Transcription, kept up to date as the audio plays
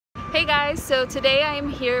Hey guys, so today I am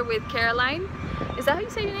here with Carolien. Is that how you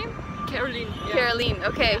say your name? Carolien. Yeah. Carolien,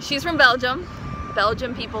 okay. Yeah. She's from Belgium.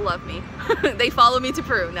 Belgium people love me. They follow me to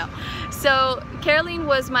Peru now. So Carolien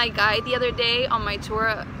was my guide the other day on my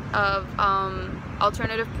tour of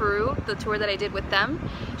Alternative Peru, the tour that I did with them.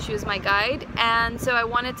 She was my guide, and so I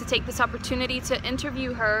wanted to take this opportunity to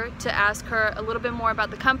interview her, to ask her a little bit more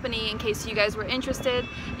about the company in case you guys were interested,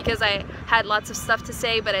 because I had lots of stuff to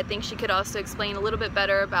say, but I think she could also explain a little bit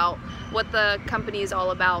better about what the company is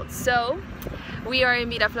all about. So we are in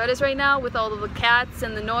Miraflores right now with all of the cats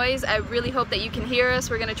and the noise. I really hope that you can hear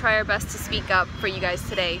us. We're going to try our best to speak up for you guys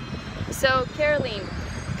today. So Carolien,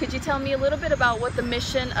 could you tell me a little bit about what the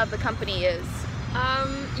mission of the company is?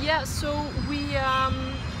 Yeah, so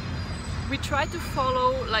we try to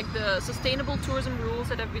follow like the sustainable tourism rules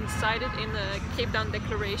that have been cited in the Cape Town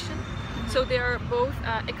Declaration. So they are both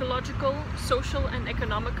ecological, social and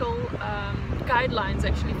economical guidelines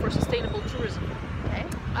actually for sustainable tourism. Okay.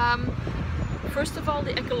 First of all,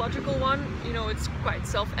 the ecological one, you know, it's quite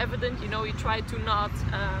self-evident. You know, you try to not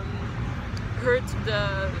hurt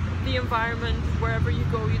the environment wherever you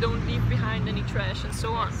go. You don't leave behind any trash and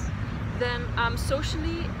so on. Then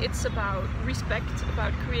socially, it's about respect,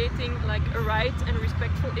 about creating like a right and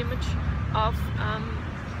respectful image of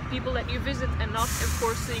people that you visit and not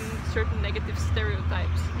enforcing certain negative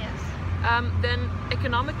stereotypes. Yes. Then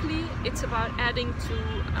economically, it's about adding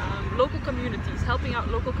to local communities, helping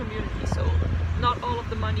out local communities. So not all of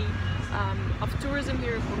the money of tourism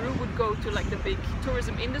here in Peru would go to like the big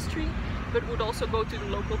tourism industry, but would also go to the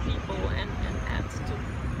local people and add to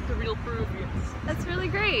the real Peruvians. That's really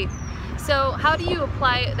great. So how do you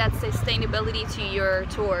apply that sustainability to your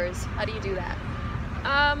tours? How do you do that?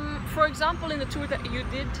 For example, in the tour that you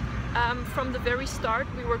did, from the very start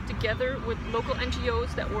we worked together with local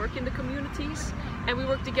NGOs that work in the communities, and we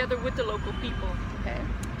worked together with the local people. Okay.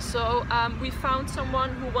 So we found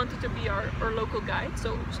someone who wanted to be our local guide,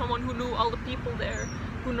 so someone who knew all the people there,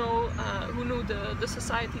 who knew the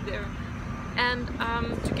society there. And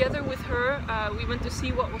together with her, we went to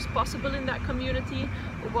see what was possible in that community,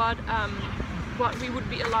 what we would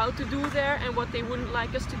be allowed to do there and what they wouldn't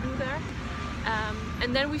like us to do there.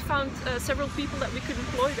 And then we found several people that we could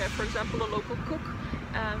employ there, for example a local cook.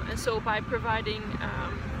 And so by providing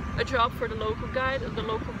a job for the local guide, the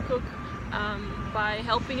local cook, by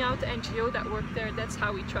helping out the NGO that worked there, that's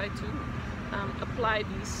how we try to apply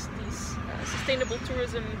these sustainable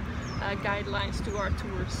tourism guidelines to our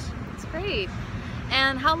tours. That's great.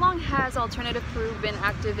 And how long has Alternative Peru been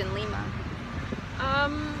active in Lima?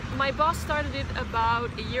 My boss started it about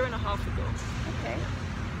a year and a half ago. Okay.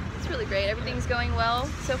 It's really great. Everything's going well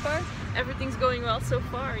so far? Everything's going well so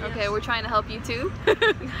far, yes. Okay, we're trying to help you too.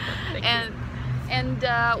 Thank you. And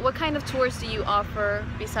what kind of tours do you offer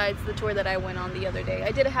besides the tour that I went on the other day?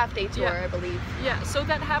 I did a half-day tour, Yeah. I believe. Yeah, so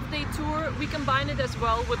that half-day tour, we combine it as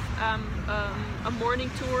well with a morning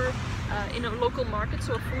tour in a local market,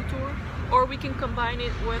 so a food tour, or we can combine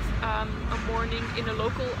it with a morning in a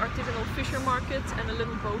local artisanal fisher market and a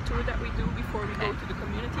little boat tour that we do before we go to the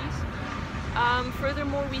communities.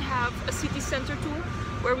 Furthermore, we have a city center tour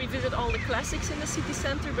where we visit all the classics in the city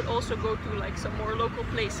center, but also go to like some more local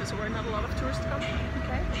places where not a lot of tourists come.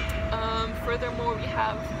 Okay. Furthermore, we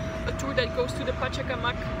have a tour that goes to the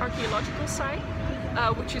Pachacamac archaeological site,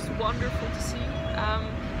 which is wonderful to see.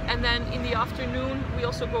 And then in the afternoon, we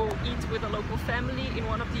also go eat with a local family in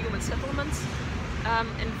one of the human settlements,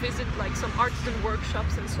 and visit like some artisan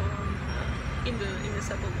workshops and so on in the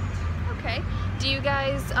settlement. Okay. Do you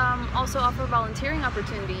guys also offer volunteering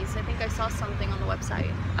opportunities? I think I saw something on the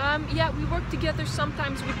website. Yeah, we work together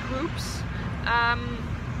sometimes with groups, and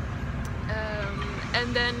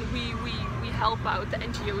then we help out the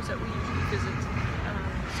NGOs that we usually visit.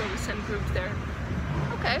 So we send groups there.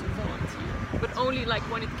 Okay. To volunteer, but only like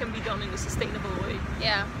when it can be done in a sustainable way.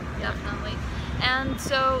 Yeah, definitely. And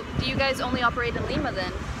so, do you guys only operate in Lima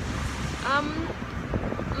then?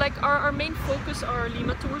 Like our main focus are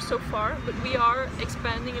Lima tours so far, but we are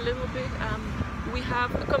expanding a little bit. We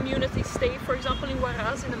have a community stay, for example, in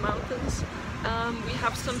Huaraz in the mountains. We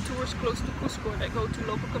have some tours close to Cusco that go to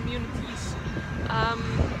local communities.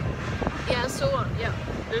 Yeah, so on. Yeah,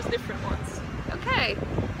 there's different ones. Okay.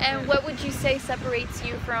 And what would you say separates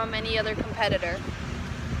you from any other competitor?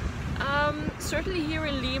 Certainly here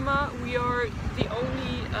in Lima, we are the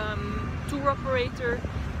only tour operator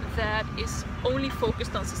that is only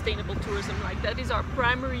focused on sustainable tourism. Like that is our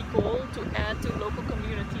primary goal, to add to local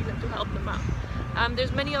communities and to help them out.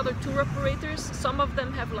 There's many other tour operators. Some of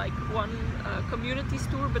them have like one communities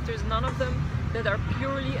tour, but there's none of them that are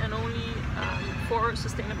purely and only for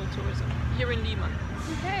sustainable tourism here in Lima.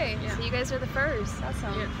 Okay, yeah. So you guys are the first.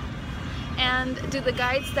 Awesome. Yeah. And do the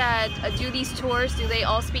guides that do these tours, do they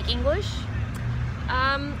all speak English?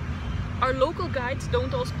 Our local guides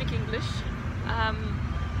don't all speak English,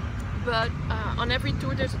 but on every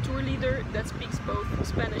tour there's a tour leader that speaks both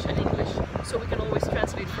Spanish and English, so we can always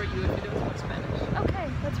translate for you if you don't speak Spanish. Okay,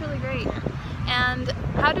 that's really great. And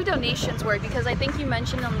how do donations work? Because I think you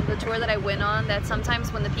mentioned on the tour that I went on that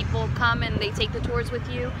sometimes when the people come and they take the tours with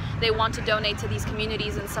you, they want to donate to these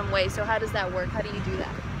communities in some way. So how does that work? How do you do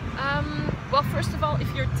that? Well, first of all,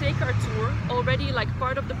 if you take our tour, already like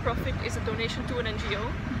part of the profit is a donation to an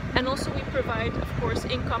NGO. And also we provide, of course,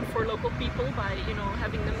 income for local people by, you know,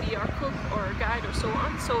 having them be our cook or our guide or so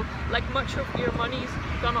on. So like much of your money is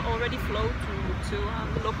gonna already flow to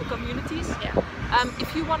the local communities. Yeah.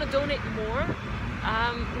 If you want to donate more,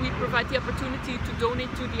 we provide the opportunity to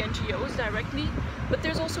donate to the NGOs directly, but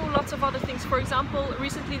there's also lots of other things. For example,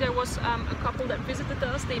 recently there was a couple that visited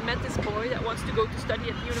us. They met this boy that wants to go to study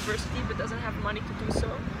at the university but doesn't have money to do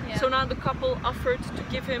so. Yeah. So now the couple offered to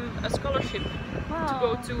give him a scholarship to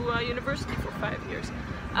go to university for 5 years.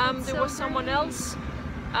 There was someone else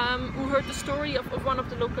who heard the story of one of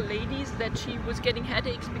the local ladies that she was getting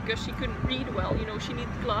headaches because she couldn't read well, you know, she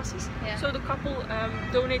needed glasses. Yeah. So the couple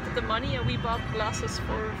donated the money and we bought glasses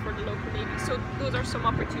for the local ladies. So those are some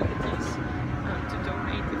opportunities to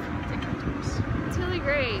donate if you take our tours. It's really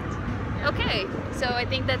great. Okay, so I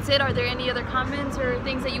think that's it. Are there any other comments or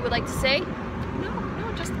things that you would like to say?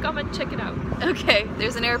 No, just come and check it out. Okay,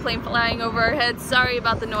 there's an airplane flying over our heads. Sorry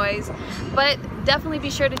about the noise, but definitely be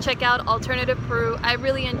sure to check out Alternative Peru. I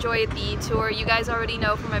really enjoyed the tour. You guys already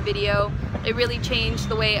know from my video. It really changed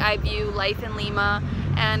the way I view life in Lima,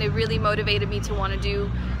 and it really motivated me to want to do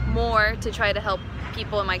more to try to help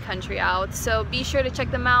people in my country out. So be sure to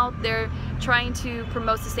check them out. They're trying to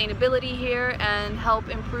promote sustainability here and help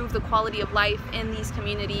improve the quality of life in these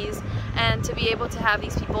communities, and to be able to have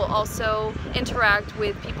these people also interact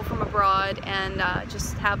with people from abroad and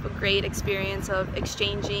just have a great experience of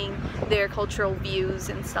exchanging their cultural views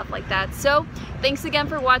and stuff like that. So thanks again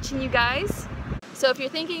for watching, you guys. So if you're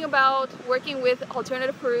thinking about working with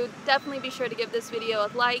Alternative Peru, definitely be sure to give this video a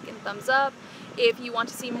like and thumbs up. If you want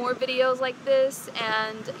to see more videos like this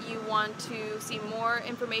and you want to see more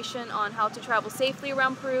information on how to travel safely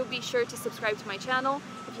around Peru, be sure to subscribe to my channel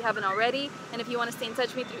if you haven't already. And if you want to stay in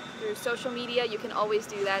touch with me through social media, you can always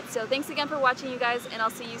do that. So thanks again for watching, you guys, and I'll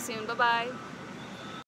see you soon. Bye-bye.